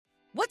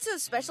What's so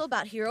special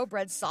about Hero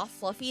Bread's soft,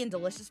 fluffy, and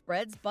delicious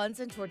breads, buns,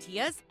 and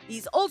tortillas?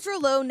 These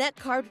ultra-low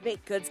net-carb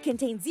baked goods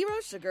contain zero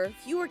sugar,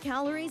 fewer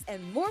calories,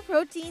 and more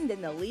protein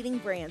than the leading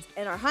brands,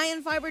 and are high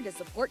in fiber to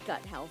support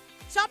gut health.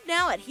 Shop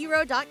now at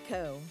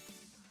hero.co.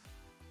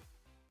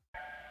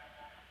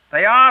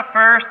 They are,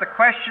 first, the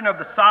question of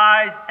the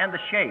size and the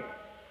shape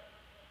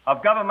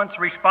of government's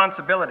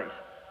responsibilities.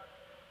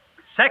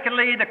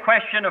 Secondly, the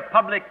question of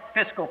public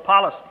fiscal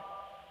policy.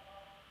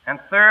 And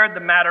third,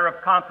 the matter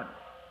of confidence.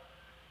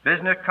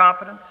 Business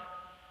confidence,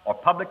 or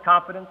public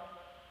confidence,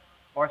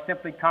 or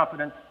simply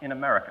confidence in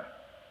America.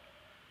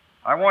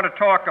 I want to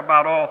talk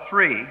about all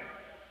three,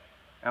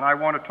 and I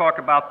want to talk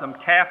about them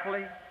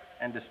carefully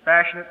and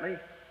dispassionately,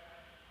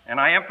 and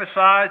I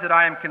emphasize that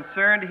I am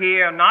concerned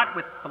here not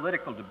with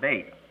political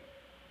debate,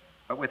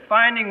 but with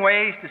finding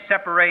ways to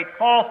separate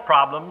false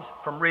problems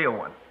from real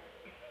ones.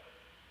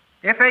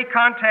 If a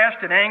contest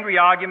and angry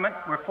argument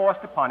were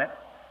forced upon it,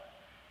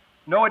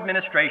 no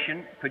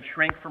administration could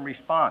shrink from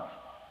response.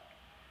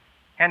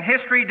 And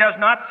history does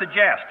not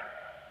suggest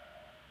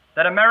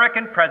that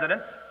American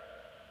presidents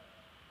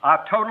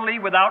are totally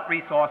without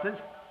resources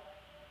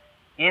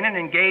in an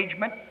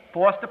engagement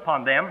forced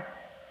upon them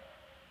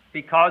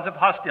because of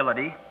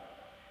hostility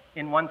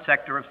in one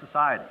sector of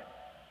society.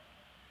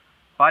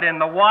 But in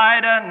the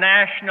wider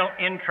national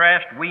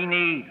interest, we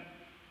need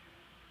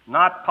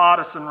not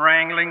partisan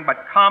wrangling,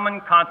 but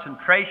common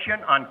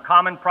concentration on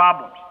common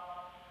problems.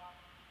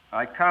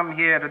 I come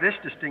here to this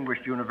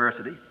distinguished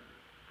university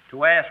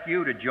to ask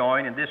you to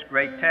join in this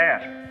great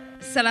task.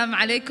 Assalamu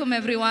alaikum,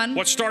 everyone.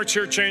 What starts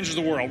here changes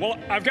the world. Well,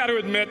 I've got to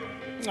admit,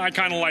 I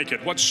kind of like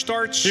it. What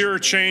starts here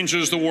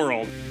changes the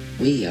world.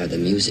 We are the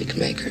music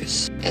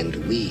makers, and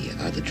we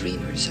are the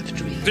dreamers of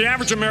dreams. The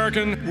average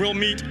American will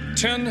meet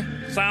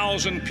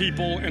 10,000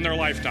 people in their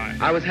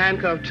lifetime. I was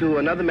handcuffed to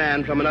another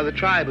man from another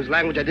tribe whose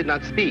language I did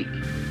not speak.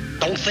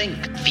 Don't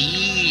think,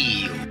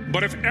 feel.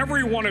 But if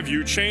every one of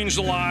you changed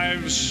the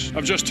lives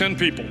of just 10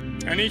 people,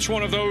 and each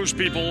one of those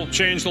people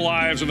changed the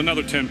lives of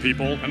another 10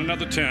 people, and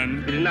another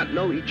 10... We did not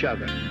know each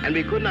other, and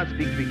we could not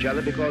speak to each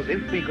other because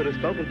if we could have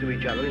spoken to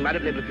each other, we might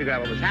have been able to figure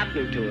out what was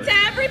happening to us. To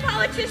every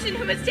politician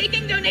who was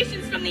taking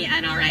donations from the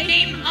NRA,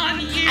 shame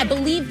on you. I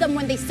believed them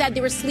when they said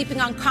they were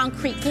sleeping on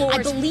concrete floors.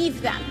 I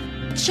believed them.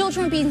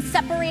 Children being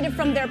separated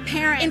from their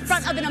parents in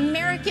front of an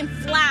American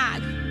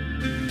flag.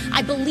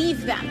 I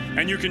believe them.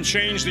 And you can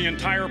change the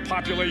entire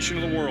population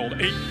of the world,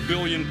 8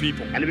 billion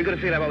people. And if we could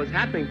have figured out what was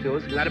happening to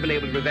us, we might have been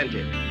able to prevent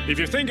it. If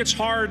you think it's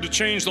hard to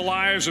change the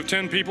lives of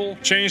 10 people,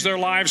 change their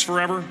lives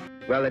forever...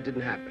 Well, that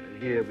didn't happen,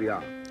 and here we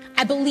are.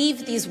 I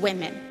believe these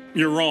women.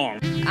 You're wrong.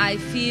 I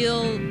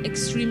feel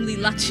extremely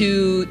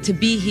lucky to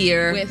be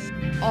here with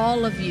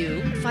all of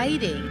you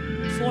fighting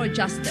for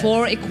justice,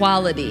 for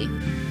equality,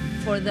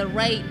 for the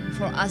right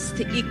for us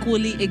to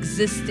equally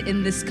exist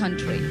in this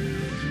country.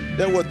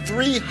 There were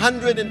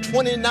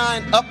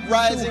 329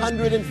 uprisings,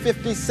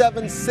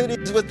 157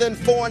 cities within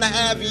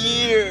 4.5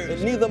 years.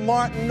 And neither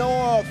Martin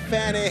nor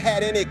Fannie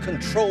had any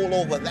control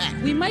over that.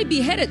 We might be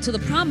headed to the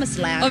promised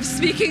land of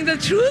speaking the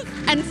truth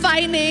and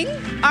finding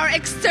our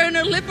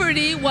external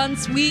liberty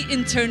once we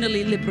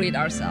internally liberate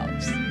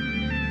ourselves.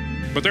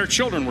 But their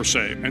children were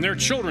saved, and their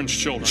children's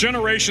children.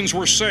 Generations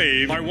were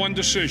saved by one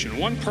decision,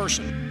 one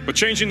person. But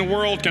changing the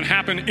world can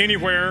happen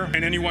anywhere,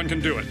 and anyone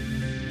can do it.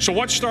 So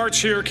what starts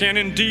here can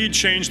indeed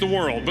change the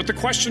world. But the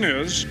question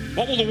is,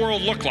 what will the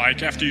world look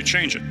like after you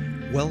change it?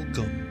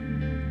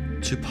 Welcome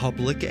to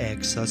Public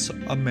Access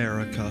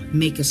America.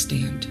 Make a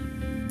stand.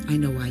 I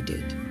know I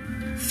did.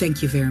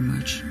 Thank you very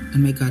much.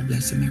 And may God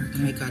bless America.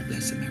 May God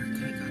bless America.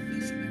 May God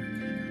bless America.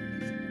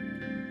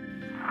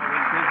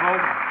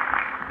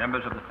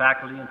 Members of the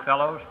faculty and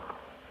fellows,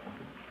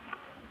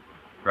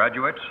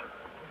 graduates,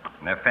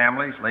 and their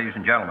families, ladies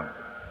and gentlemen.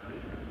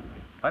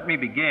 Let me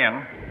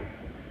begin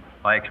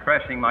by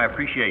expressing my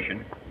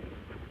appreciation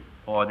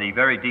for the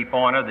very deep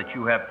honor that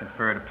you have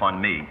conferred upon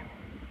me.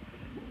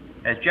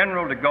 As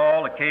General de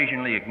Gaulle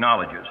occasionally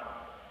acknowledges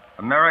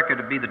America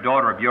to be the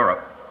daughter of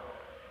Europe,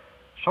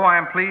 so I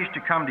am pleased to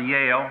come to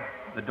Yale,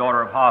 the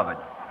daughter of Harvard.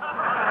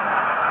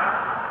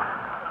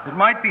 It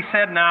might be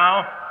said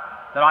now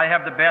that I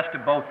have the best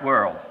of both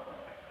worlds,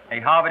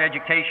 a Harvard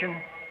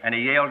education and a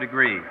Yale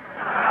degree.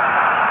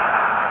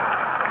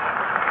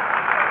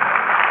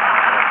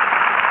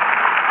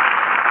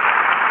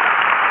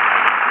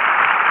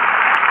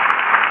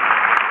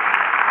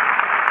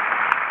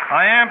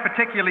 I am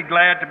particularly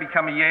glad to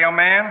become a Yale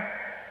man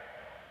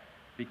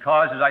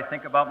because as I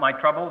think about my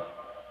troubles,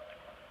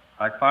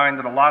 I find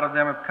that a lot of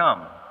them have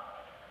come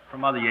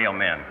from other Yale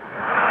men.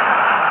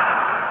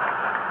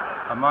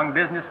 Among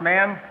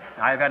businessmen,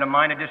 I have had a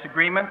minor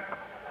disagreement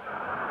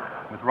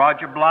with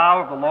Roger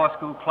Blau of the law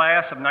school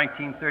class of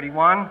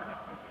 1931,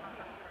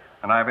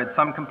 and I've had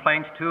some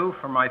complaints, too,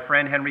 from my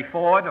friend Henry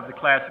Ford of the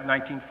class of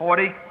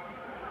 1940.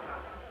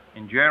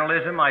 In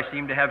journalism, I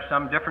seem to have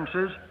some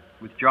differences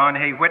with John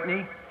Hay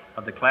Whitney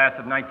of the class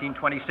of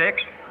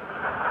 1926,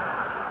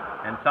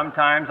 and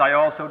sometimes I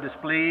also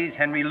displease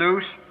Henry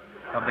Luce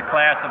of the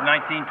class of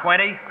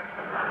 1920.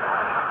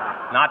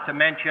 not to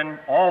mention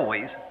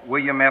always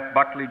William F.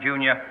 Buckley,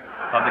 Jr.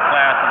 of the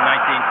class of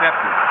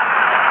 1950.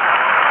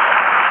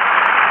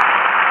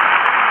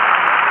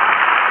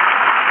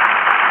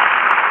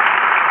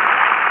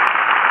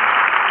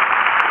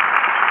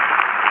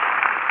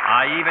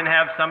 I even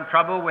have some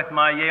trouble with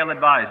my Yale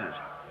advisors.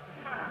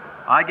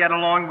 I get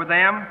along with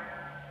them,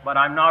 but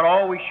I'm not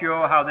always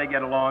sure how they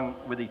get along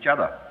with each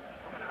other.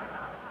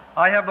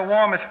 I have the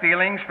warmest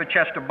feelings for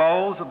Chester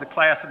Bowles of the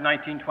class of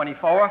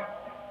 1924,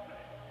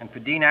 and for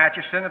Dean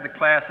Acheson of the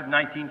class of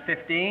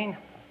 1915,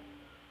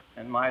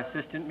 and my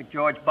assistant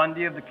McGeorge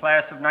Bundy of the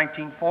class of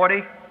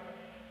 1940,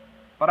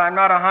 but I'm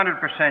not 100%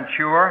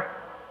 sure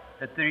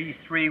that these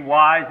three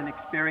wise and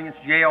experienced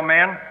Yale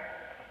men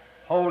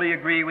wholly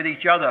agree with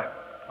each other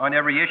on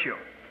every issue.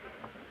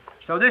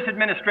 So this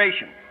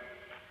administration,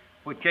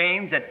 which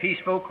aims at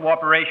peaceful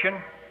cooperation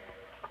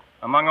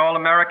among all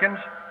Americans,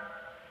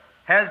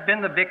 has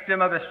been the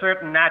victim of a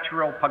certain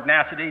natural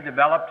pugnacity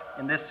developed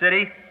in this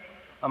city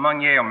among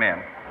Yale men.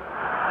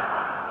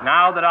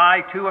 Now that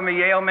I, too, am a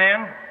Yale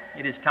man,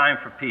 it is time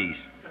for peace.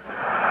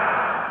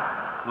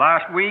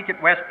 Last week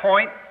at West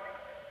Point,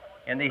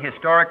 in the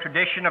historic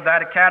tradition of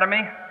that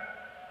academy,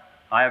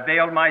 I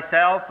availed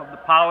myself of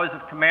the powers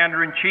of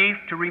Commander-in-Chief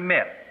to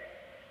remit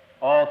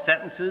all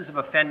sentences of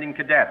offending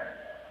cadets.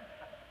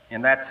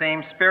 In that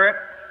same spirit,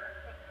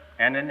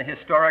 and in the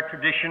historic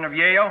tradition of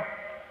Yale,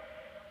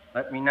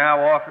 let me now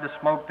offer to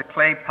smoke the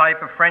clay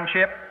pipe of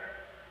friendship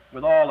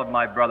with all of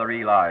my brother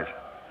Elis.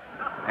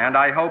 And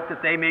I hope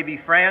that they may be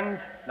friends,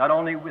 not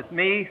only with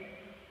me,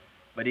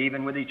 but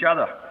even with each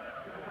other.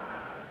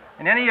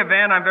 In any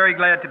event, I'm very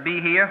glad to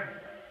be here,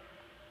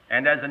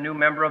 and as a new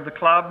member of the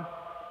club,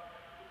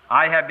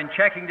 I have been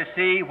checking to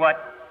see what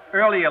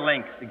earlier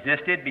links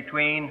existed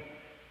between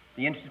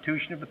the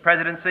institution of the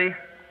presidency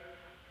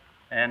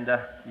and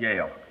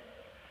Yale.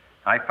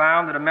 I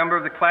found that a member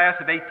of the class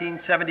of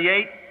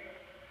 1878,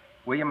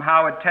 William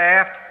Howard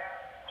Taft,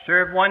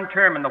 served one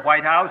term in the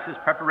White House as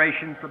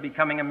preparation for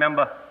becoming a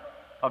member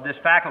of this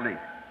faculty.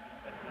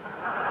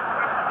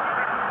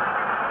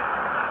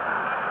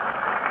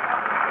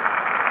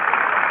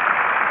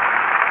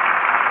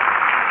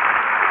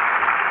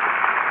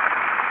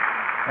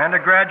 And a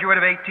graduate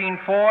of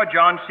 1804,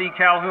 John C.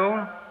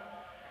 Calhoun,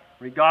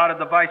 regarded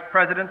the vice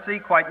presidency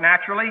quite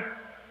naturally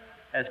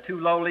as too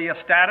lowly a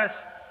status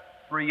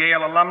for a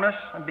Yale alumnus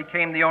and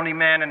became the only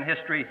man in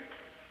history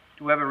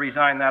to ever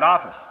resign that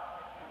office.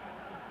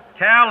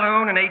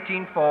 Calhoun in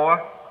 1804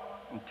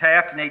 and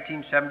Taft in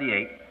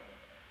 1878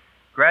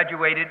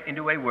 graduated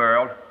into a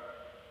world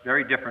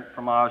very different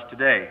from ours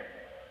today.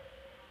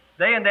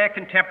 They and their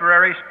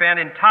contemporaries spent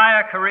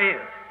entire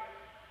careers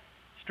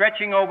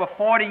stretching over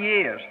 40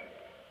 years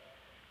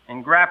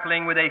in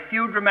grappling with a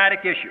few dramatic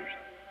issues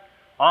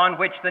on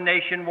which the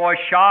nation was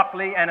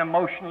sharply and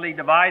emotionally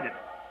divided.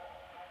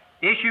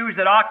 Issues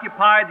that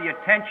occupied the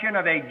attention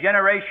of a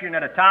generation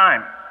at a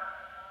time.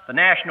 The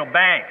National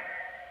Bank,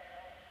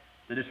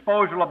 the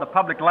disposal of the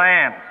public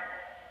lands,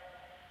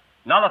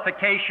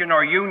 nullification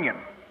or union,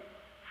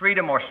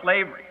 freedom or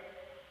slavery,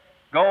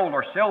 gold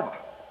or silver.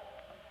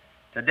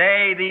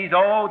 Today, these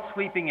old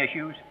sweeping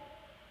issues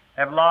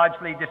have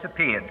largely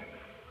disappeared.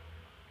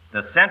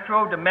 The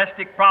central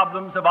domestic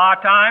problems of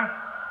our time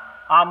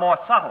are more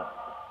subtle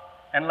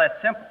and less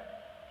simple.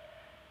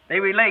 They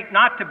relate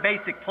not to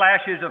basic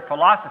clashes of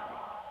philosophy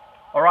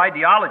or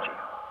ideology,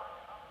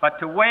 but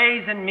to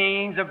ways and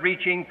means of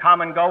reaching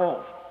common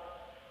goals,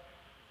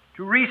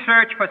 to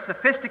research for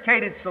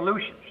sophisticated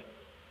solutions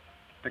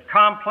to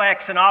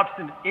complex and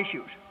obstinate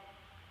issues.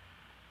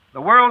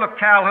 The world of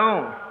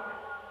Calhoun,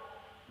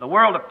 the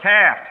world of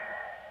Taft,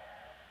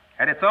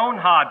 had its own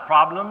hard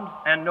problems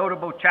and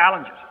notable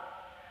challenges,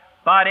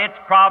 but its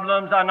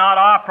problems are not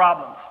our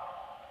problems.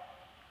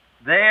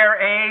 Their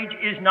age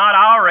is not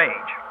our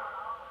age.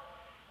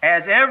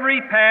 As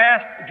every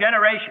past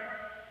generation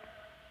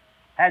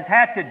has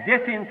had to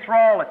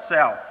disenthrall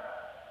itself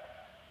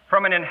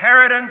from an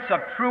inheritance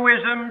of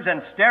truisms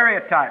and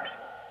stereotypes,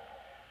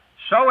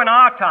 so in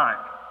our time,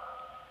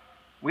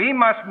 we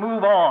must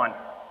move on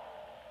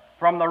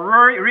from the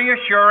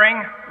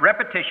reassuring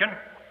repetition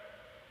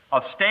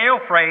of stale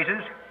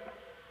phrases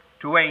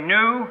to a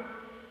new,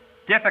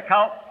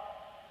 difficult,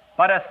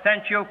 but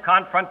essential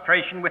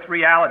confrontation with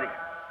reality.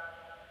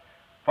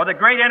 For the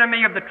great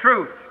enemy of the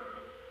truth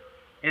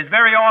is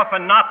very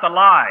often not the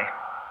lie,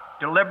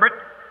 deliberate,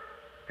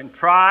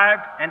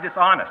 contrived, and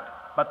dishonest,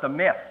 but the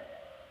myth,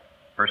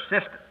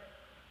 persistent,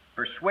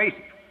 persuasive,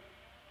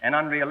 and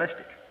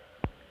unrealistic.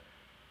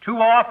 Too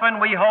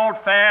often we hold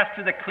fast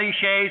to the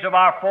cliches of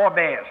our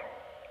forebears.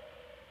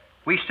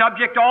 We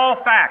subject all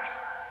facts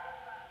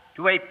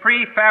to a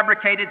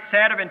prefabricated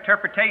set of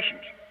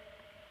interpretations.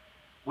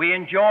 We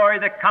enjoy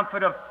the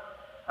comfort of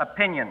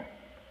opinion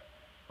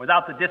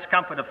without the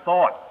discomfort of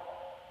thought.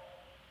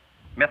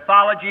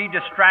 Mythology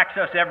distracts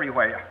us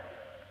everywhere,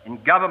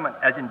 in government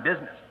as in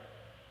business,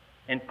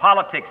 in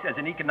politics as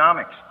in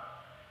economics,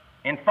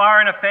 in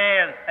foreign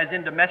affairs as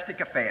in domestic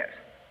affairs.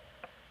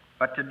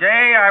 But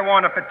today I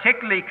want to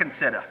particularly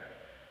consider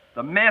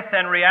the myth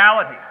and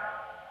reality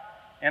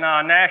in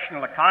our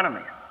national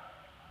economy.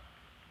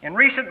 In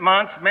recent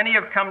months, many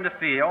have come to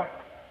feel,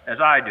 as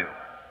I do,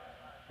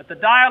 that the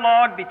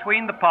dialogue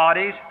between the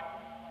parties,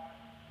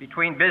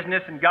 between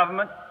business and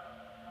government,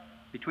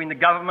 between the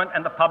government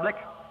and the public,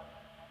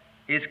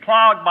 is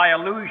clogged by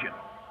illusion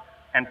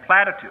and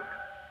platitude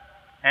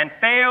and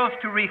fails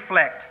to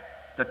reflect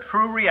the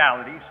true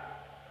realities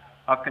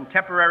of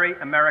contemporary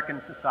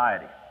American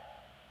society.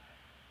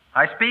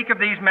 I speak of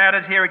these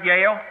matters here at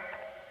Yale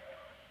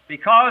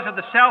because of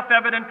the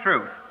self-evident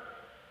truth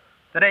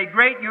that a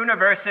great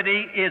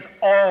university is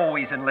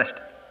always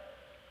enlisted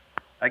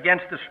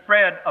against the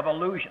spread of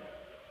illusion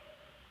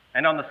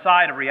and on the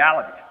side of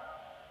reality.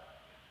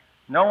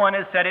 No one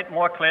has said it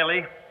more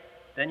clearly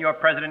than your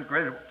President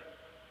Griswold.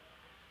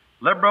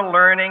 Liberal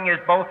learning is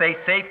both a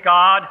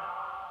safeguard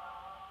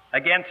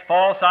against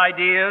false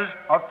ideas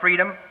of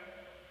freedom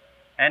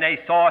and a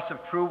source of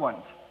true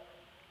ones.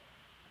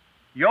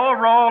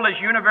 Your role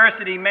as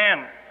university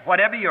men,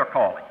 whatever your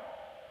calling,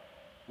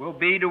 will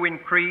be to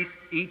increase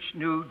each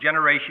new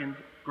generation's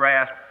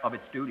grasp of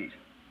its duties.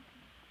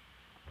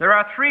 There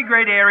are three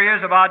great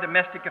areas of our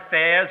domestic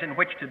affairs in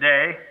which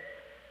today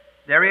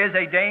there is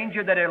a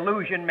danger that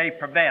illusion may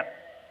prevent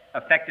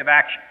effective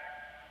action.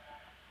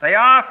 They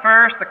are,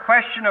 first, the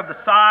question of the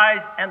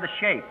size and the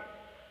shape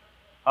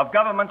of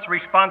government's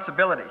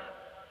responsibilities.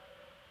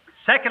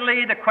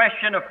 Secondly, the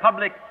question of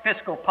public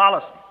fiscal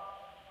policy.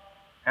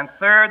 And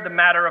third, the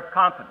matter of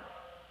confidence.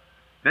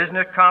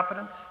 Business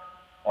confidence,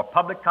 or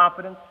public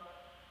confidence,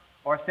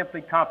 or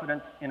simply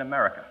confidence in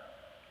America.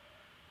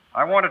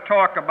 I want to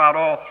talk about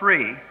all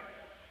three,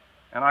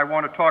 and I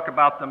want to talk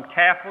about them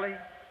carefully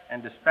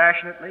and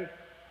dispassionately,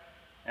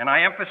 and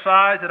I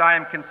emphasize that I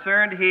am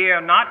concerned here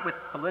not with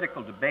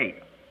political debate,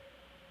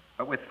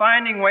 but with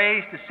finding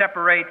ways to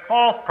separate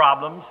false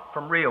problems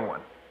from real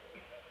ones.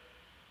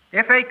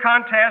 If a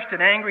contest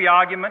and angry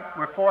argument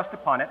were forced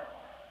upon it,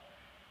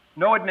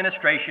 no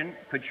administration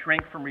could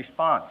shrink from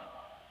response.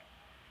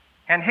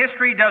 And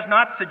history does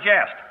not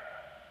suggest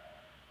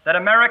that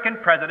American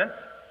presidents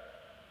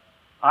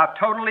are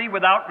totally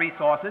without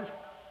resources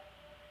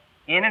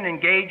in an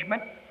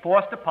engagement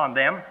forced upon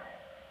them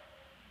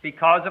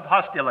because of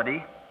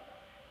hostility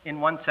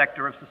in one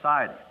sector of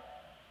society.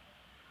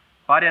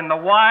 But in the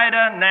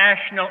wider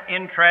national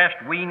interest,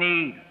 we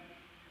need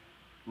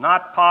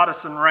not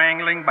partisan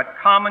wrangling, but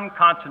common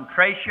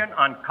concentration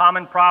on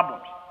common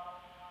problems.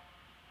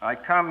 I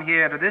come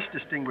here to this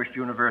distinguished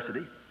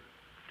university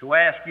to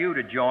ask you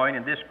to join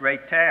in this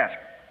great task.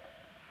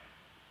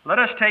 Let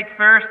us take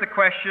first the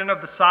question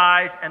of the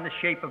size and the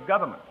shape of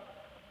government.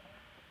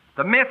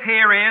 The myth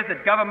here is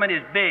that government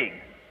is big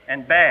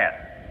and bad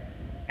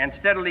and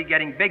steadily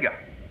getting bigger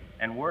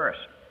and worse.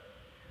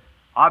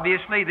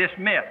 Obviously, this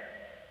myth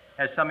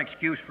has some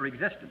excuse for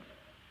existence.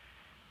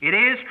 It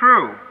is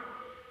true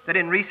that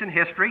in recent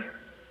history,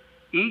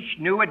 each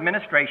new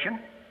administration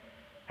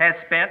has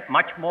spent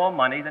much more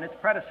money than its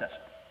predecessor.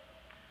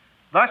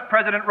 Thus,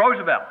 President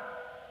Roosevelt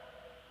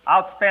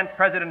outspent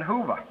President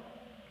Hoover,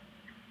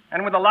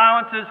 and with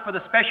allowances for the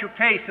special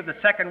case of the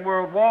Second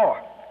World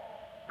War,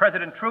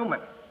 President Truman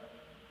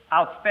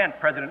outspent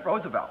President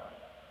Roosevelt.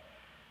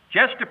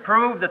 Just to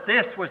prove that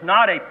this was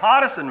not a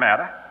partisan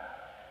matter,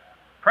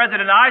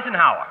 President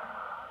Eisenhower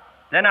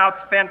then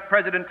outspent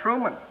President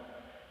Truman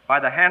by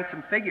the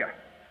handsome figure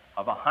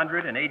of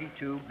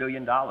 $182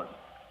 billion.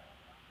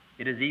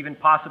 It is even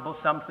possible,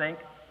 some think,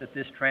 that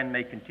this trend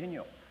may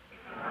continue.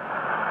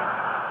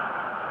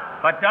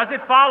 But does it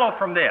follow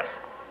from this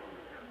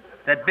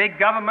that big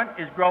government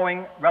is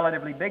growing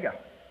relatively bigger?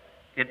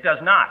 It does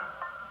not.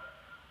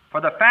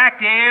 For the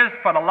fact is,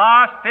 for the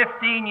last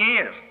 15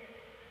 years,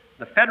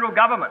 the federal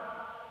government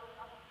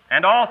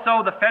and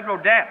also the federal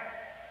debt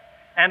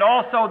and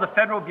also the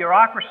federal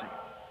bureaucracy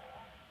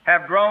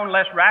have grown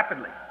less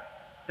rapidly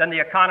than the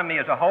economy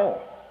as a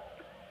whole.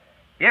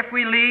 If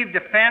we leave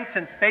defense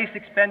and space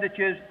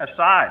expenditures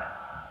aside,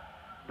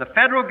 the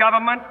federal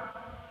government,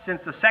 since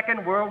the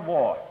Second World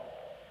War,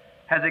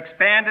 has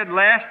expanded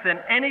less than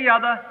any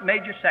other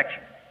major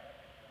section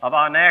of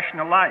our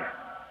national life,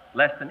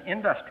 less than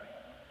industry,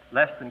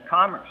 less than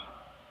commerce,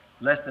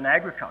 less than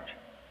agriculture,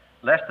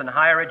 less than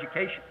higher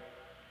education,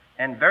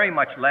 and very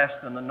much less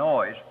than the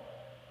noise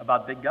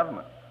about big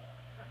government.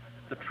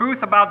 The truth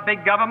about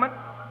big government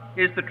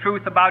is the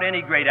truth about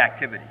any great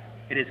activity.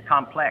 It is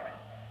complex.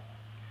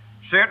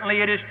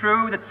 Certainly it is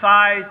true that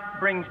size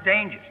brings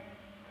dangers,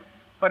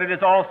 but it is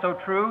also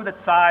true that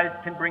size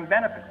can bring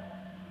benefits.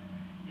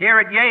 Here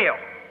at Yale,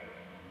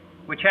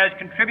 which has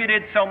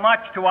contributed so much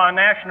to our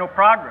national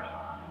progress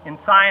in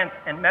science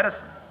and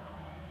medicine,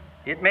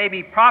 it may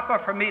be proper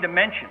for me to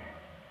mention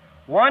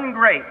one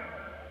great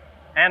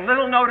and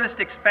little noticed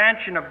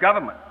expansion of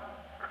government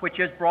which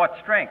has brought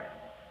strength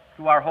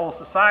to our whole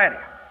society: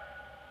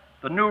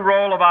 the new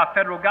role of our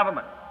federal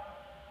government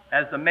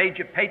as the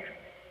major patron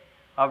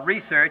of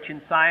research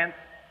in science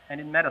and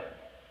in medicine.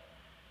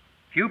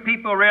 Few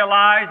people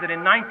realize that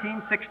in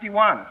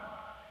 1961,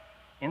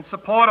 in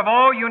support of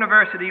all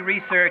university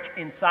research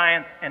in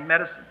science and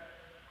medicine,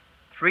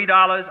 $3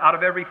 out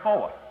of every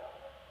 4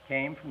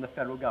 came from the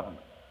federal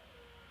government.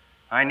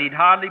 I need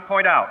hardly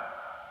point out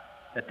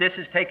that this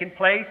has taken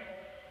place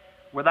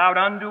without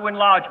undue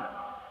enlargement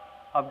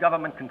of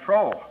government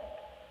control,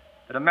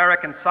 that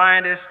American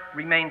scientists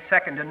remain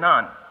second to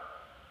none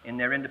in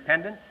their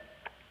independence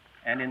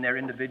and in their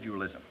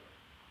individualism.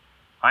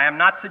 I am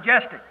not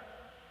suggesting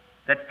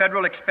that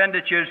federal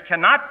expenditures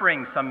cannot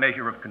bring some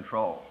measure of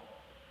control.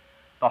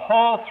 The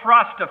whole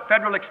thrust of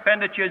federal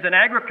expenditures in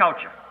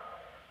agriculture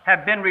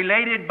have been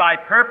related by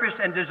purpose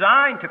and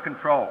design to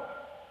control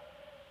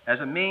as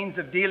a means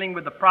of dealing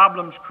with the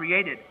problems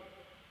created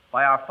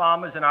by our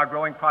farmers and our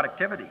growing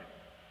productivity.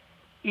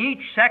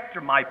 Each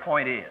sector, my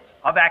point is,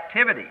 of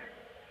activity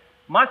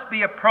must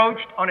be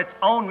approached on its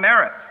own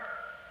merits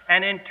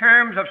and in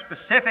terms of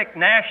specific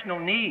national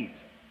needs.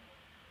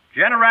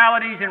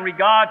 Generalities in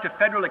regard to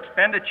federal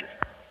expenditures,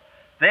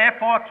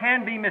 therefore,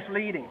 can be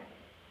misleading.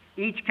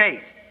 Each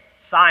case,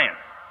 science,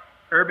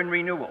 urban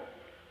renewal,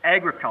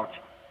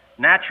 agriculture,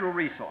 natural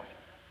resources,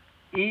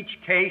 each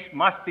case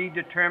must be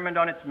determined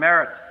on its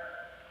merits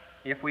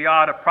if we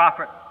are to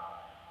profit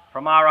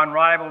from our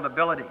unrivaled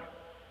ability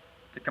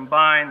to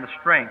combine the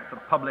strength of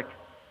public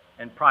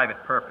and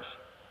private purpose.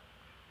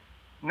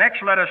 Next,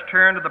 let us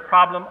turn to the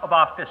problem of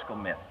our fiscal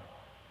myth.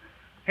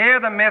 Here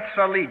the myths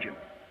are legion,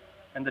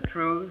 and the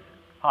truths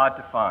hard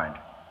to find.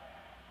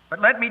 But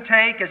let me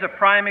take as a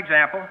prime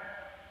example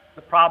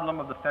the problem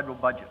of the federal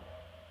budget.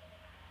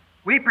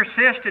 We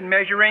persist in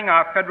measuring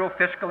our federal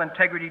fiscal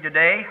integrity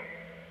today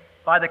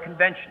by the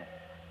conventional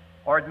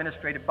or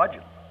administrative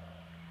budget,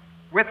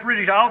 with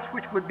results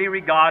which would be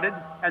regarded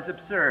as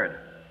absurd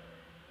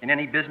in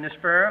any business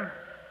firm,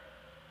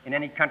 in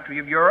any country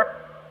of Europe,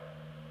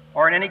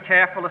 or in any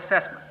careful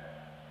assessment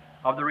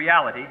of the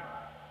reality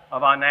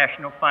of our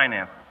national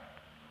finances.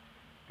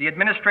 The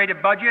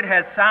administrative budget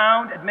has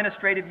sound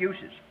administrative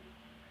uses,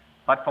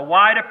 but for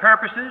wider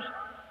purposes,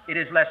 it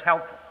is less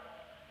helpful.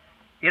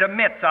 It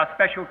omits our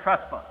special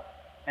trust funds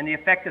and the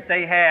effect that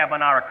they have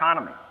on our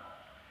economy.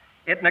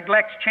 It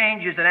neglects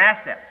changes in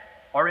assets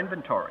or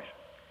inventories.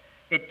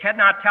 It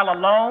cannot tell a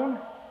loan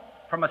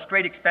from a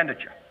straight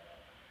expenditure.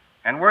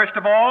 And worst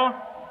of all,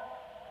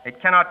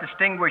 it cannot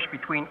distinguish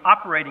between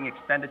operating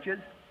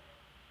expenditures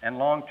and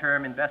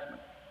long-term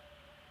investments.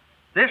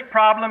 This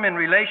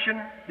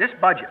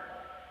budget,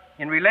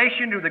 in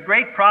relation to the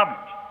great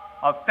problems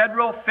of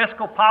federal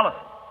fiscal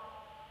policy,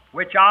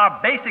 which are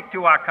basic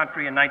to our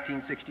country in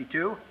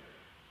 1962,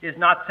 is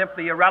not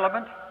simply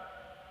irrelevant,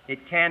 it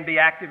can be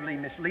actively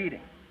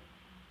misleading.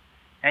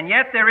 And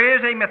yet there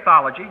is a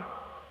mythology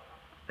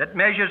that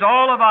measures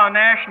all of our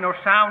national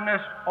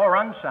soundness or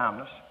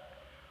unsoundness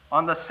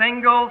on the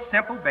single,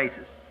 simple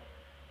basis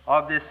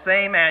of this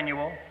same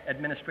annual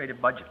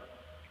administrative budget.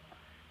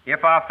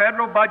 If our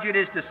federal budget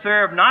is to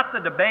serve not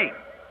the debate,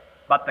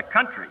 but the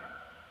country,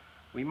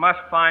 we must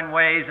find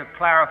ways of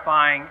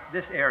clarifying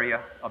this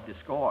area of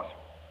discourse.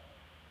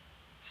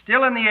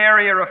 Still in the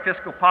area of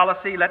fiscal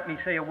policy, let me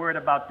say a word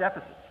about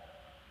deficits.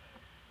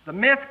 The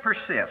myth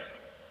persists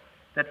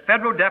that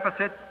federal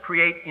deficits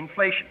create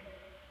inflation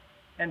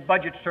and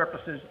budget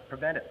surpluses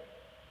prevent it.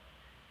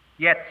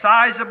 Yet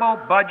sizable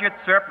budget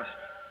surpluses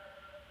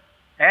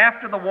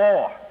after the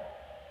war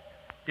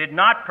did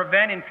not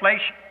prevent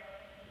inflation,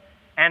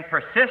 and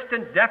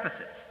persistent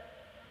deficits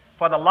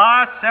for the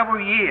last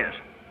several years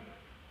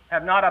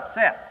have not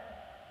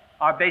upset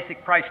our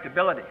basic price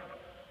stability.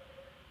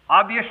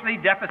 Obviously,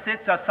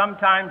 deficits are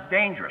sometimes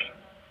dangerous,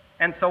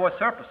 and so are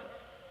surpluses.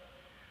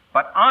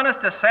 But honest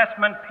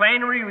assessment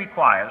plainly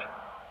requires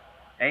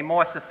a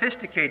more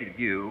sophisticated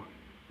view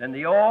than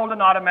the old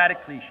and automatic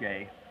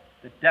cliche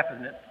that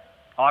deficits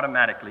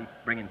automatically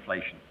bring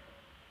inflation.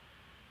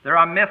 There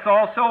are myths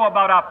also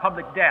about our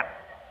public debt.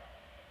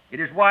 It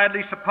is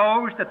widely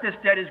supposed that this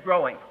debt is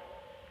growing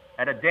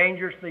at a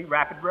dangerously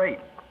rapid rate.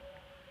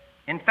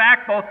 In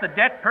fact, both the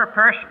debt per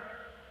person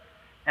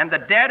and the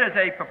debt as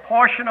a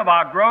proportion of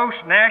our gross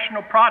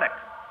national product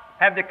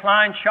have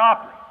declined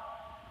sharply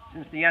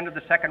since the end of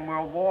the Second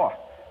World War.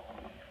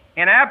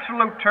 In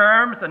absolute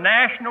terms, the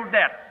national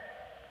debt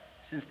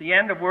since the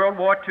end of World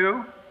War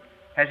II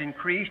has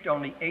increased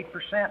only 8%,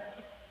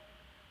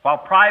 while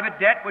private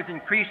debt was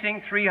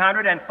increasing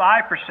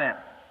 305%.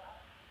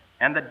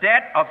 And the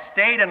debt of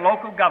state and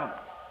local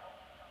governments,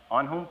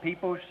 on whom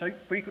people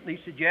frequently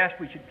suggest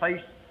we should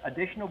place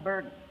additional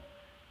burdens,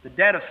 the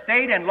debt of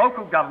state and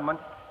local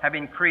governments have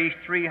increased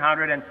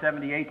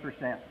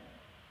 378%.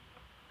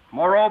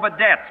 Moreover,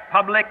 debts,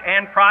 public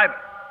and private,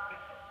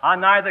 are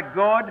neither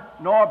good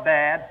nor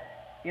bad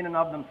in and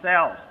of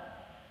themselves.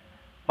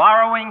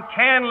 Borrowing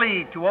can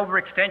lead to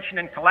overextension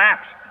and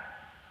collapse,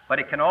 but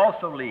it can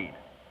also lead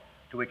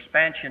to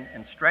expansion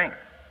and strength.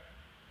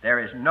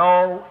 There is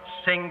no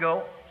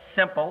single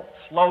simple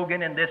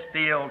slogan in this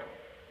field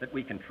that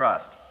we can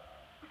trust.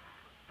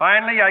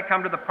 Finally, I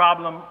come to the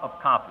problem of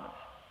confidence.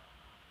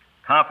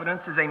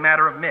 Confidence is a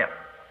matter of myth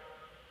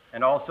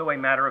and also a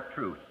matter of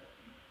truth.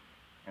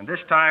 And this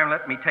time,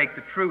 let me take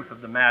the truth of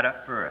the matter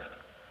first.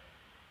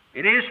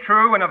 It is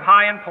true and of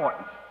high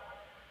importance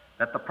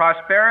that the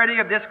prosperity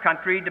of this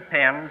country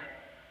depends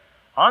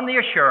on the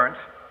assurance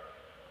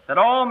that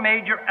all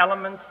major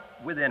elements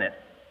within it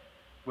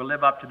will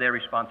live up to their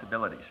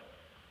responsibilities.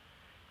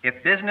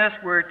 If business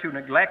were to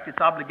neglect its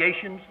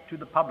obligations to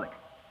the public,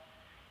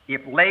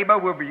 if labor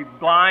were to be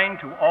blind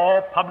to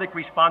all public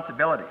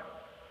responsibility,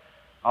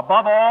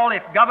 above all,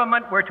 if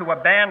government were to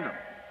abandon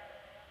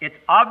its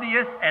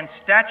obvious and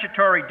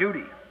statutory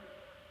duty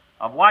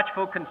of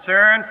watchful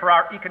concern for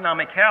our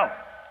economic health,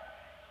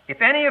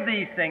 if any of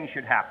these things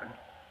should happen,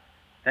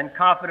 then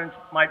confidence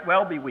might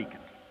well be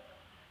weakened,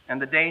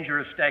 and the danger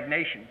of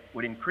stagnation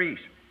would increase.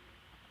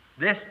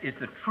 This is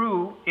the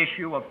true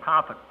issue of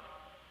confidence.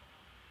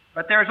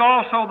 But there's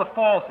also the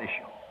false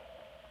issue,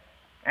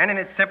 and in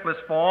its simplest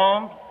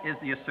form is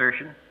the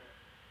assertion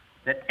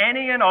that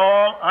any and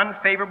all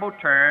unfavorable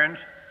turns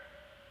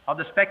of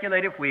the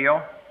speculative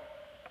wheel,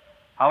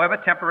 however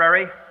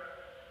temporary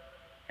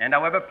and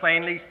however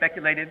plainly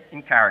speculated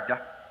in character,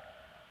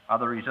 are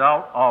the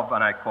result of,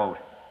 and I quote,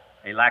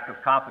 a lack of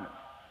confidence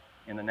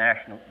in the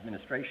national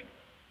administration.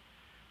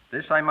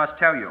 This, I must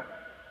tell you,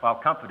 while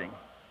comforting,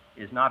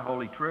 is not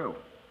wholly true.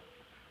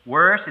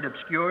 Worse, it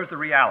obscures the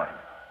reality,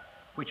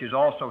 which is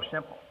also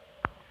simple.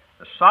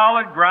 The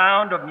solid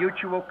ground of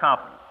mutual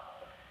confidence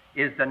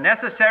is the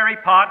necessary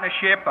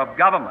partnership of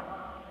government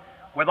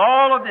with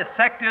all of the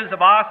sectors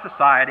of our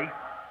society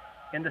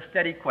in the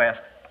steady quest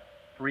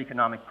for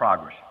economic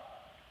progress.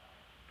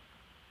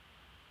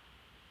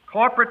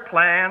 Corporate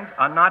plans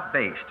are not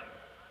based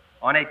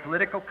on a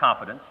political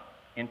confidence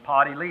in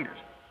party leaders,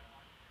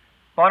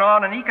 but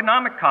on an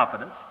economic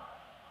confidence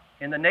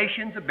in the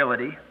nation's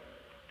ability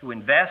to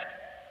invest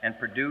and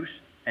produce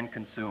and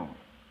consume.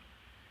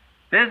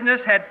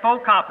 Business had full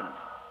confidence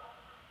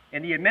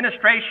in the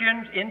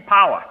administrations in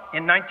power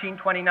in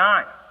 1929,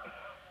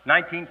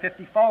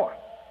 1954,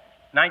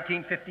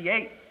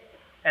 1958,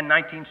 and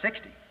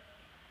 1960.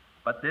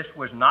 But this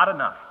was not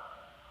enough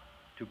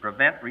to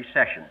prevent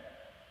recession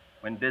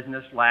when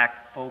business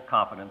lacked full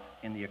confidence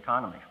in the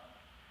economy.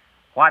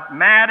 What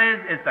matters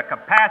is the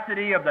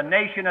capacity of the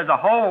nation as a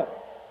whole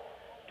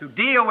to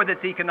deal with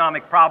its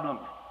economic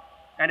problems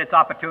and its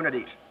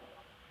opportunities.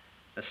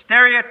 The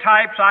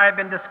stereotypes I have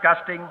been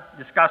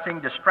discussing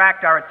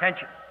distract our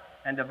attention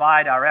and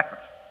divide our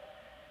efforts.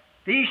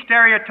 These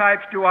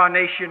stereotypes do our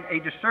nation a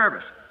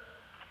disservice,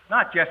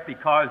 not just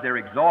because they're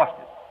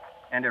exhausted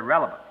and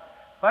irrelevant,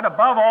 but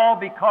above all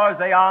because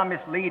they are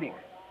misleading,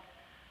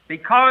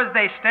 because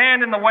they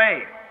stand in the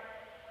way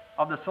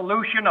of the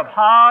solution of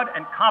hard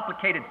and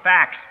complicated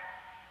facts.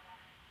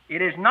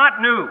 It is not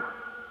new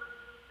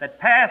that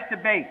past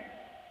debate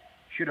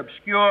should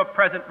obscure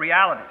present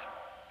realities,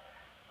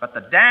 but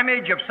the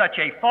damage of such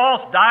a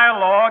false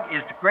dialogue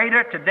is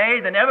greater today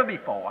than ever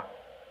before,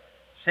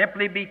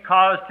 simply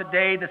because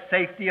today the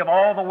safety of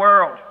all the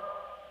world,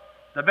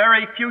 the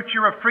very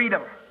future of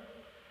freedom,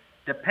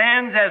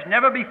 depends as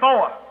never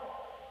before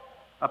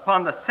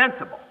upon the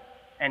sensible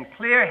and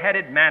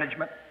clear-headed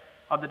management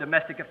of the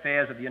domestic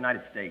affairs of the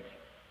United States.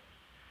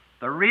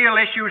 The real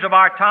issues of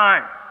our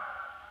time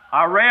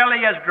are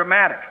rarely as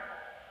dramatic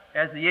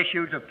as the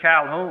issues of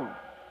Calhoun.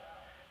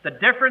 The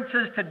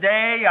differences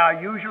today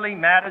are usually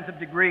matters of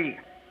degree,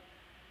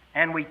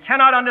 and we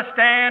cannot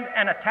understand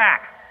and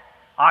attack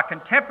our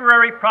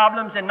contemporary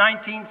problems in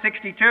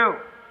 1962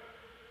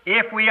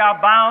 if we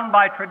are bound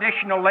by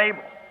traditional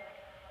labels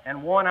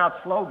and worn-out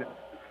slogans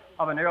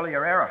of an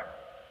earlier era.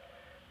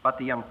 But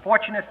the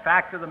unfortunate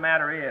fact of the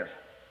matter is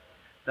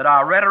that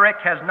our rhetoric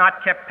has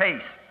not kept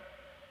pace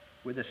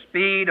with the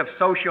speed of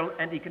social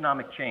and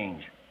economic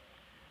change.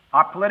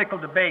 Our political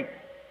debate,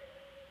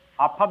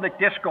 our public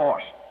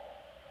discourse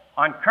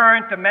on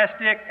current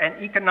domestic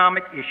and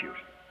economic issues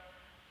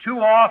too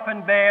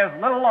often bears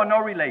little or no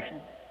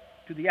relation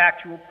to the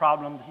actual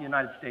problems the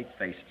United States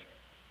faces.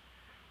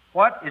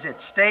 What is at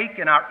stake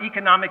in our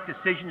economic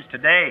decisions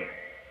today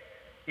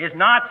is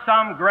not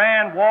some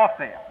grand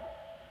warfare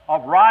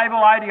of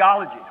rival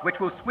ideologies which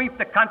will sweep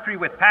the country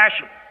with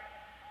passion,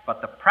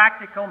 but the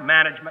practical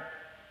management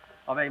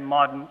of a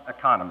modern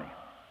economy.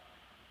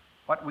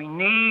 What we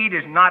need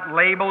is not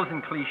labels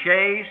and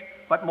cliches,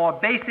 but more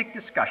basic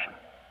discussion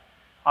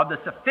of the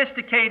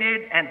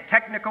sophisticated and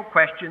technical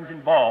questions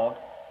involved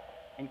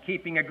in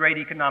keeping a great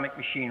economic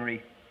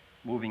machinery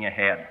moving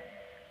ahead.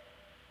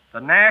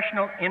 The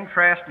national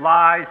interest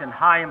lies in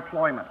high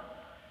employment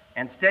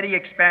and steady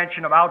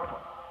expansion of output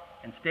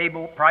and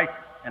stable prices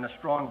and a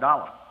strong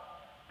dollar.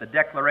 The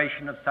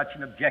declaration of such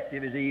an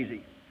objective is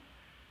easy.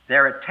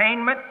 Their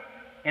attainment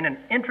in an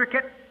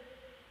intricate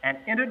and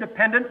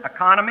interdependent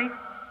economy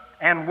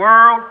and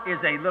world is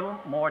a little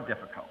more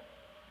difficult.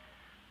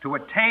 To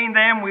attain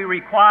them, we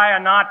require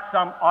not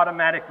some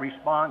automatic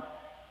response,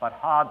 but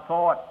hard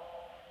thought.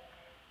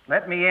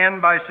 Let me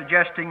end by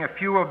suggesting a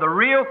few of the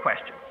real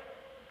questions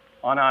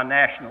on our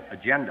national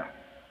agenda.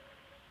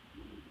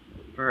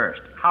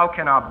 First, how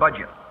can our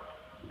budget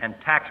and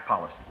tax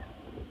policies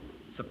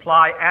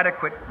supply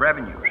adequate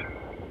revenues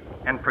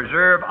and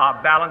preserve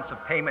our balance of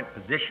payment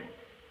position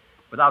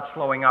without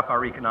slowing up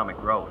our economic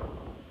growth?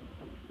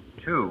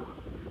 2,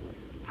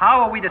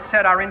 how are we to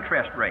set our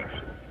interest rates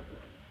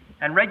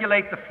and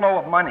regulate the flow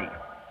of money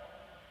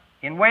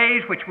in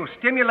ways which will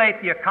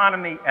stimulate the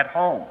economy at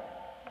home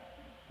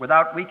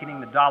without weakening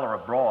the dollar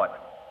abroad.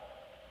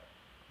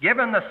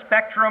 Given the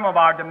spectrum of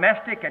our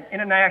domestic and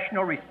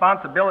international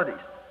responsibilities,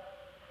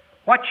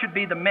 what should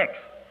be the mix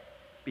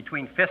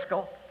between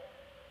fiscal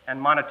and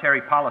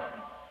monetary policy?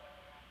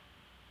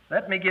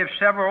 Let me give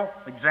several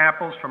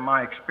examples from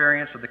my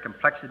experience of the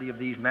complexity of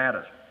these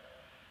matters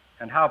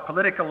and how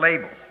political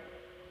labels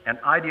and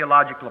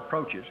ideological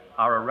approaches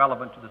are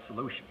irrelevant to the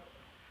solution.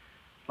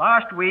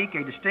 Last week,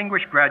 a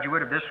distinguished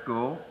graduate of this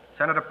school,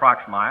 Senator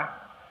Proxmire,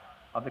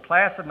 of the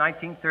class of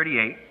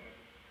 1938,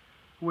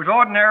 who was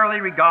ordinarily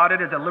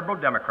regarded as a liberal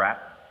Democrat,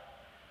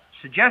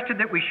 suggested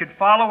that we should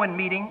follow in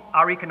meeting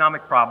our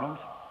economic problems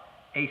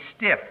a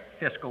stiff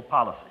fiscal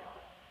policy,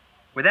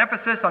 with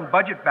emphasis on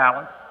budget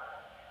balance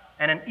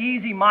and an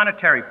easy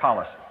monetary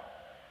policy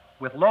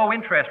with low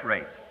interest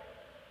rates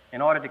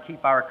in order to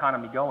keep our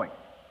economy going.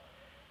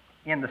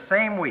 In the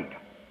same week,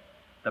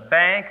 the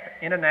Bank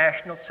for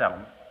International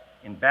Settlement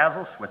in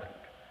Basel, Switzerland,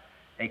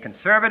 a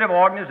conservative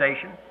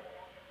organization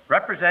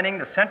representing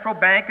the central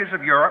bankers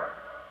of Europe,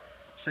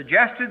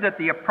 suggested that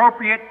the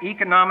appropriate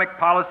economic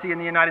policy in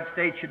the United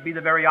States should be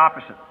the very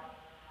opposite,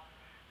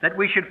 that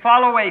we should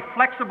follow a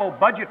flexible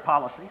budget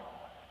policy,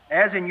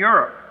 as in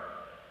Europe,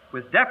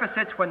 with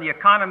deficits when the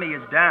economy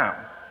is down,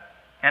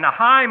 and a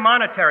high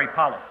monetary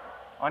policy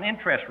on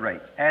interest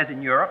rates, as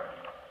in Europe,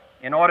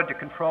 in order to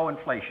control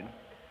inflation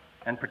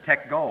and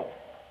protect gold.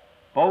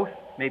 Both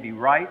may be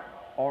right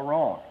or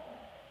wrong.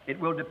 It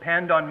will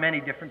depend on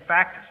many different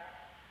factors.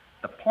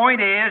 The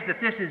point is that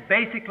this is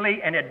basically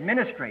an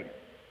administrative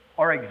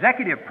or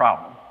executive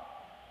problem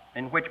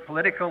in which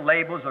political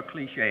labels or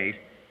cliches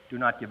do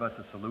not give us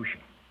a solution.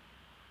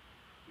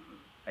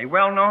 A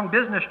well-known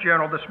business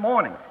journal this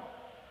morning,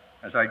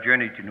 as I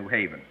journeyed to New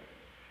Haven,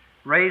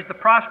 raised the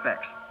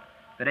prospects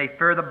that a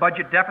further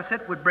budget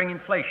deficit would bring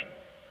inflation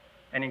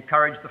and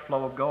encourage the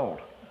flow of gold.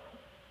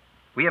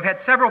 We have had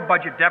several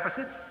budget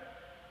deficits,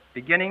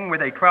 beginning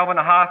with a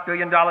 $12.5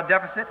 billion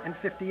deficit in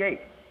 '58.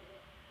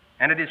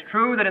 And it is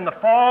true that in the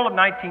fall of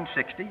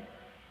 1960,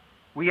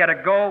 we had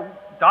a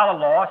dollar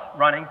loss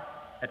running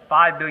at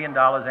 $5 billion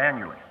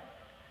annually.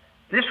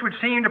 This would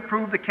seem to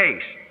prove the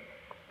case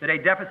that a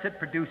deficit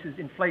produces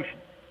inflation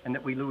and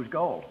that we lose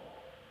gold.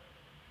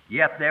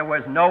 Yet there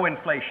was no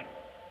inflation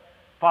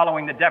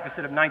following the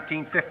deficit of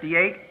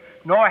 1958,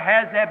 nor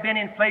has there been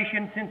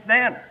inflation since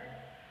then.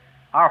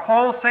 Our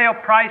wholesale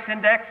price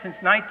index since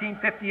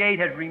 1958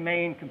 has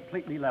remained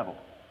completely level,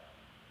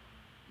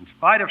 in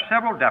spite of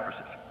several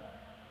deficits,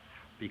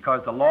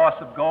 because the loss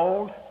of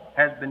gold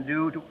has been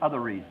due to other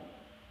reasons: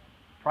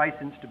 price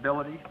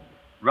instability,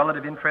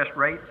 relative interest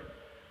rates,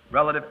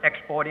 relative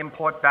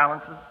export-import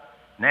balances,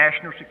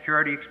 national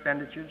security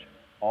expenditures,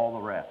 all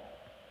the rest.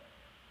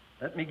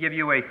 Let me give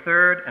you a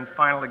third and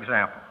final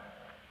example.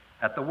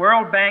 At the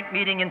World Bank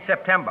meeting in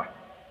September,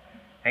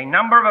 a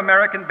number of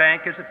American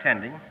bankers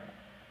attending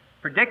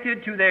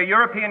predicted to their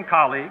European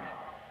colleagues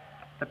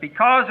that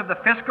because of the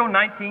fiscal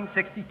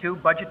 1962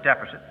 budget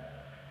deficit,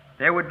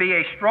 there would be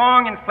a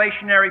strong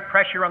inflationary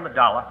pressure on the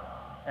dollar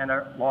and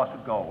a loss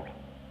of gold.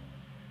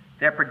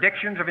 Their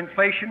predictions of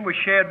inflation were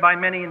shared by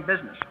many in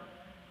business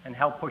and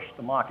helped push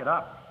the market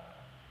up.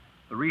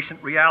 The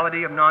recent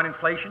reality of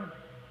non-inflation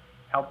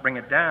helped bring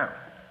it down.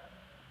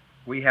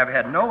 We have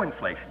had no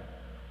inflation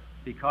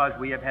because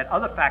we have had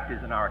other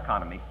factors in our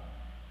economy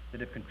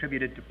that have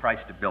contributed to price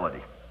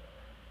stability.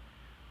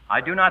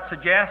 I do not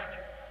suggest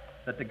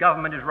that the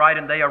government is right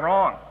and they are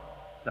wrong.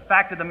 The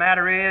fact of the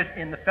matter is,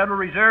 in the Federal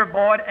Reserve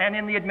Board and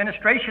in the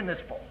administration this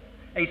fall,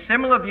 a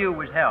similar view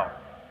was held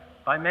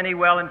by many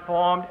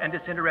well-informed and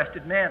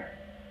disinterested men,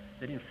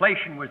 that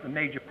inflation was the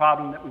major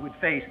problem that we would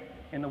face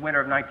in the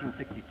winter of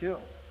 1962,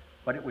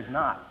 but it was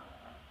not.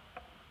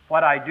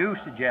 What I do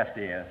suggest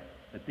is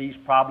that these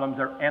problems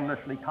are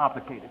endlessly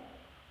complicated,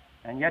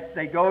 and yet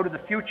they go to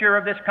the future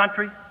of this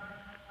country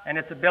and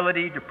its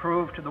ability to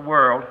prove to the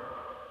world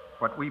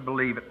what we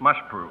believe it must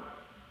prove.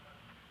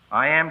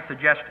 I am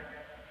suggesting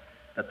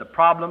that the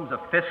problems of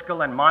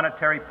fiscal and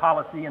monetary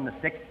policy in the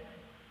 60s,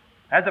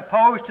 as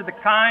opposed to the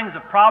kinds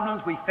of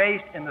problems we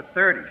faced in the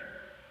 30s,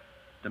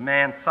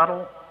 demand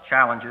subtle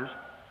challenges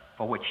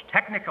for which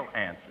technical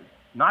answers,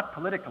 not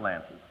political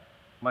answers,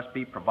 must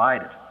be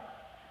provided.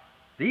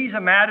 These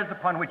are matters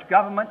upon which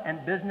government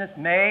and business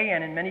may,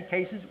 and in many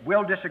cases,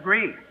 will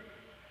disagree.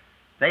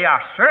 They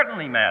are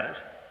certainly matters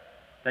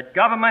that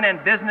government and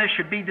business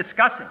should be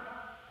discussing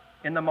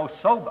in the most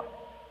sober,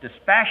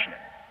 dispassionate,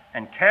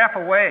 and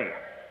careful way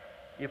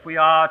if we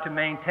are to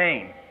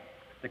maintain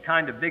the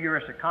kind of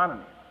vigorous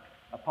economy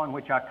upon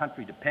which our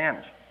country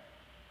depends.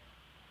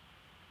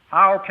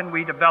 How can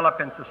we develop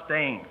and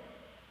sustain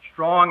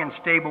strong and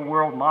stable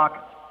world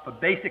markets for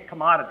basic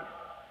commodities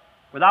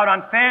without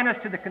unfairness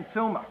to the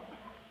consumer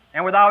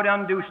and without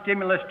undue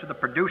stimulus to the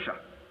producer?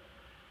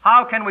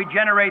 How can we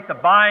generate the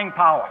buying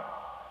power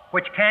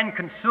which can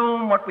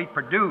consume what we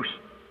produce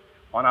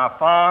on our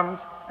farms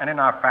and in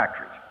our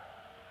factories?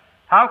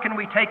 How can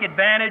we take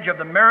advantage of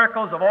the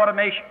miracles of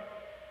automation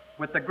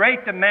with the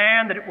great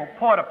demand that it will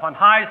put upon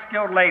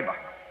high-skilled labor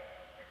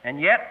and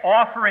yet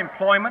offer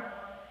employment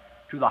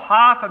to the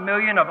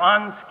 500,000 of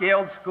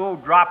unskilled school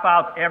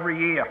dropouts every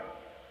year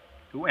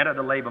who enter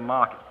the labor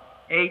market,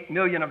 8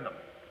 million of them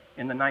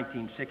in the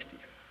 1960s.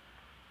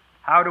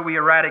 How do we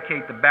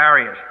eradicate the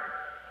barriers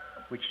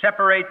which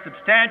separate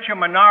substantial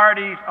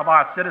minorities of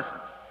our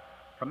citizens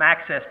from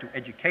access to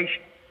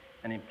education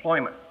and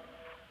employment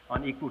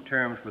on equal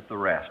terms with the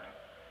rest?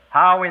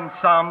 How, in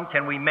sum,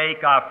 can we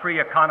make our free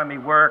economy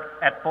work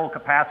at full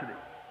capacity?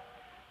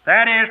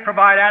 That is,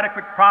 provide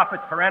adequate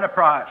profits for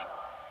enterprise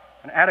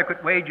and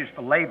adequate wages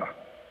for labor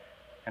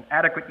and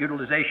adequate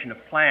utilization of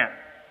plant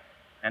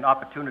and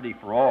opportunity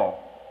for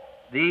all.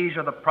 These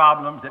are the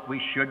problems that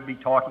we should be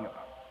talking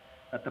about,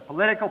 that the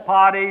political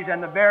parties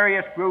and the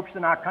various groups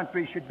in our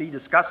country should be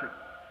discussing.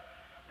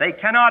 They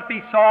cannot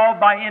be solved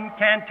by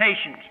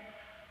incantations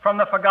from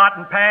the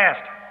forgotten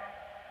past,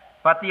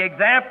 but the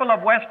example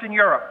of Western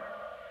Europe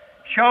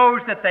shows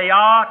that they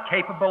are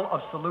capable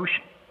of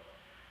solution,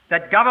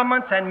 that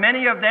governments, and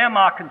many of them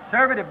are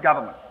conservative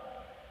governments,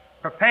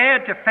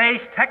 prepared to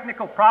face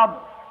technical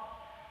problems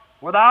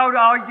without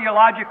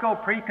ideological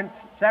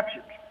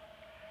preconceptions,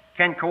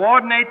 can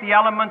coordinate the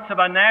elements of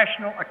a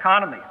national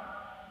economy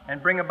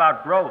and bring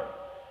about growth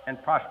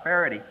and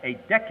prosperity, a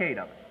decade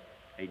of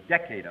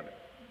it.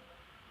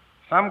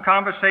 Some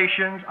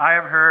conversations I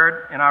have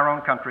heard in our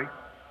own country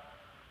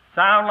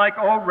sound like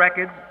old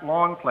records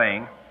long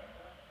playing,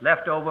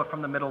 left over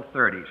from the middle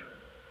 30s.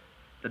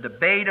 The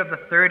debate of the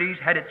 30s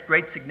had its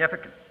great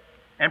significance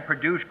and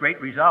produced great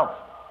results,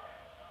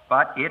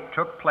 but it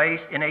took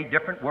place in a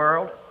different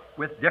world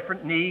with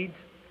different needs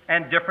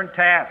and different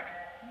tasks.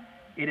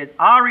 It is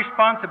our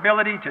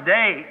responsibility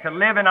today to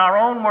live in our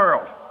own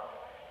world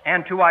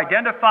and to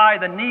identify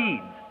the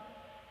needs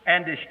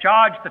and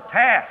discharge the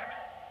tasks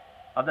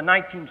of the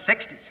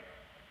 1960s.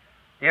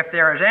 If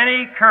there is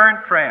any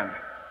current trend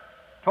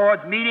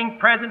towards meeting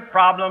present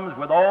problems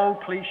with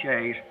old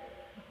cliches,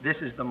 this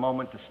is the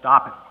moment to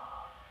stop it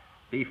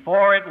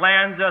before it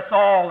lands us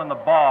all in the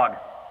bog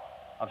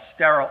of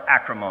sterile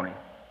acrimony.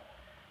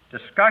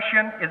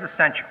 Discussion is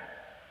essential,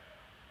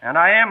 and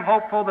I am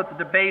hopeful that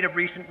the debate of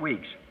recent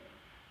weeks,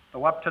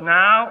 though up to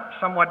now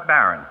somewhat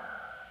barren,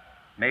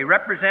 may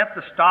represent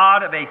the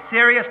start of a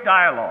serious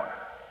dialogue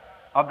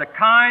of the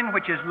kind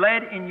which has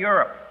led in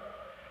Europe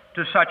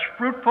to such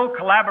fruitful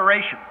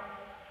collaboration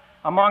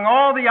among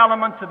all the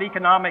elements of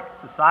economic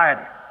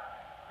society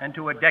and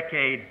to a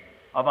decade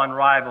of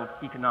unrivaled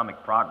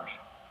economic progress.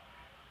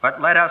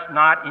 But let us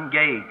not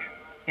engage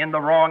in the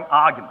wrong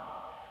argument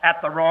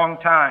at the wrong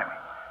time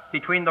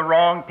between the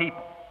wrong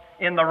people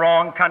in the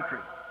wrong country,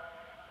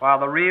 while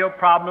the real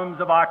problems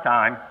of our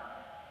time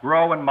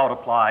grow and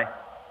multiply,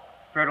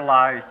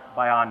 fertilized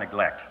by our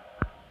neglect.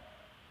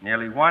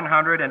 Nearly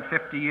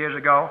 150 years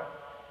ago,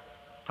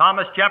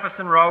 Thomas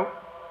Jefferson wrote,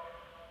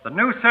 "The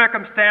new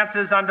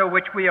circumstances under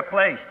which we are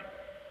placed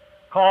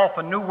call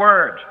for new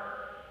words,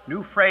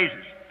 new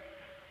phrases,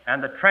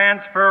 and the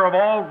transfer of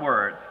old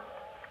words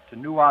to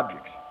new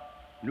objects."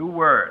 New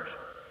words,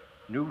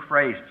 new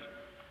phrases,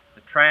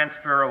 the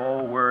transfer of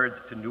old words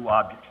to new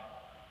objects.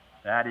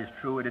 That is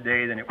truer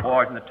today than it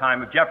was in the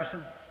time of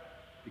Jefferson,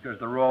 because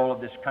the role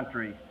of this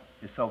country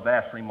is so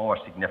vastly more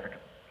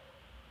significant.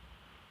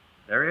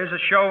 There is a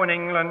show in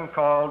England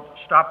called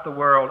Stop the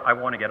World, I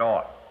Want to Get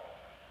Off.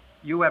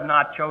 You have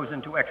not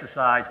chosen to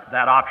exercise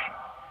that option.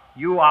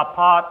 You are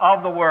part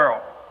of the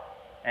world,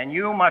 and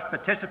you must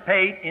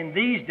participate in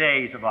these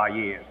days of our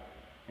years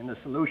in the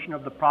solution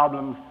of the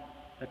problems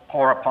that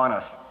pour upon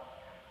us,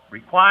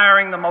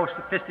 requiring the most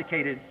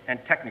sophisticated and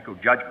technical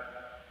judgment.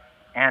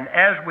 And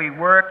as we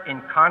work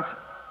in concert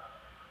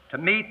to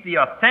meet the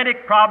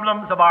authentic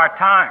problems of our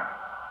time,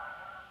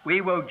 we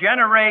will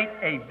generate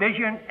a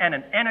vision and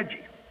an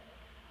energy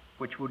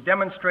which will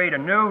demonstrate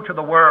anew to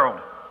the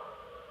world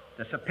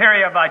the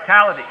superior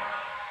vitality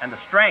and the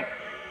strength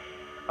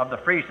of the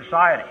free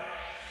society.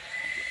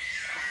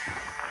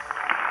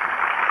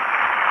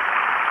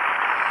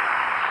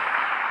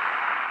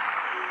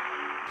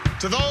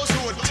 To those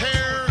who would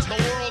tear the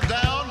world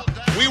down,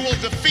 we will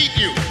defeat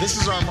you. This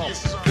is our moment.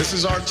 This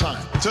is our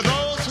time. To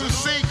those who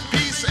seek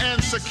peace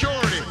and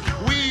security,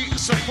 we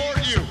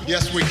support you.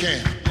 Yes, we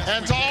can.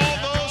 And to all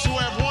those who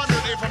have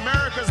wondered if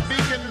America's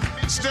beacon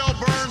still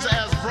burns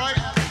as bright,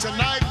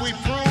 tonight we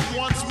prove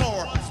once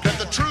more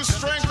that the true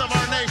strength of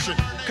our nation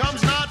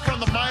comes not from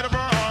the might of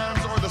our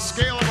arms or the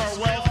scale of our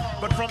wealth,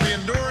 but from the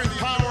enduring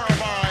power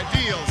of our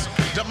ideals,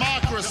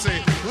 democracy,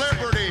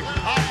 liberty,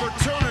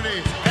 opportunity,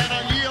 and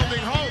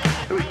unyielding hope.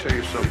 Let me tell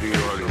you something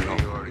you already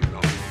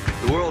know.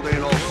 The world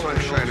ain't all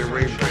sunshine and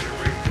rainbow.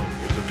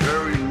 It's a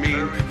very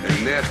mean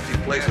and nasty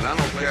place, and I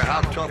don't care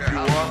how tough you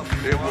are,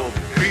 it will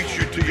beat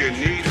you to your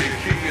knees and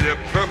keep you there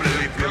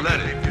permanently if you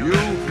let it. You,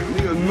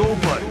 me, or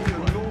nobody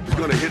is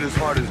gonna hit as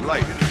hard as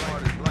life.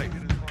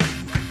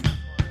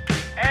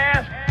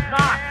 Ask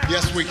not.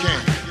 Yes, we can.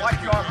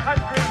 What your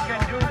country can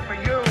do for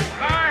you.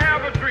 I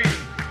have a dream.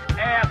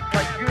 Ask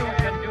what you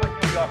can do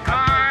for your country.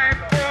 My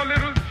poor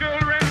little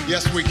children.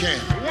 Yes, we can.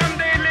 One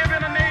day live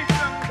in a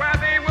nation where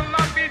they will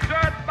not be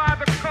judged by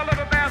the color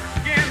of their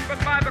skin, but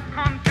by the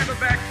content of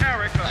their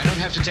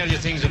to tell you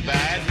things are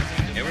bad.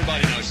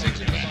 Everybody knows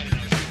things are bad.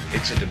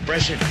 It's a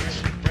depression.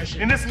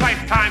 In this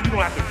lifetime, you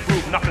don't have to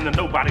prove nothing to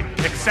nobody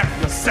except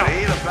yourself.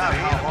 It ain't about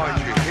how hard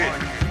you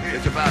hit.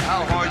 It's about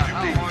how hard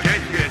you can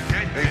get hit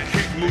and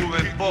keep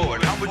moving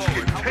forward. How much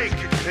you can take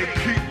and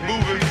keep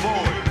moving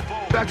forward.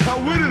 That's how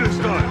winning is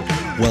done.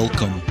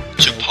 Welcome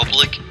to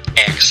Public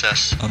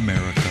Access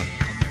America.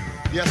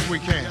 Yes, we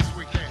can.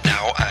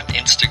 Now on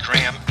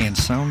Instagram and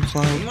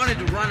SoundCloud. We wanted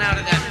to run out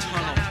of that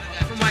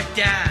tunnel for my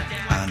dad.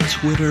 On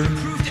Twitter.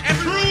 Prove to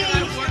everyone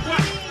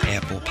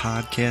Apple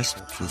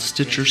Podcast, the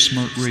Stitcher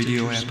Smart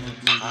Radio app,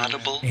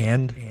 Audible,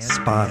 and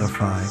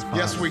Spotify.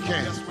 Yes, we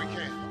can.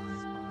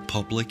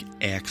 Public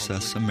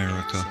Access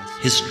America.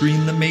 History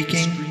in the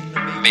making.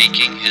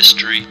 Making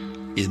history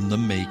in the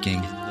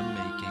making.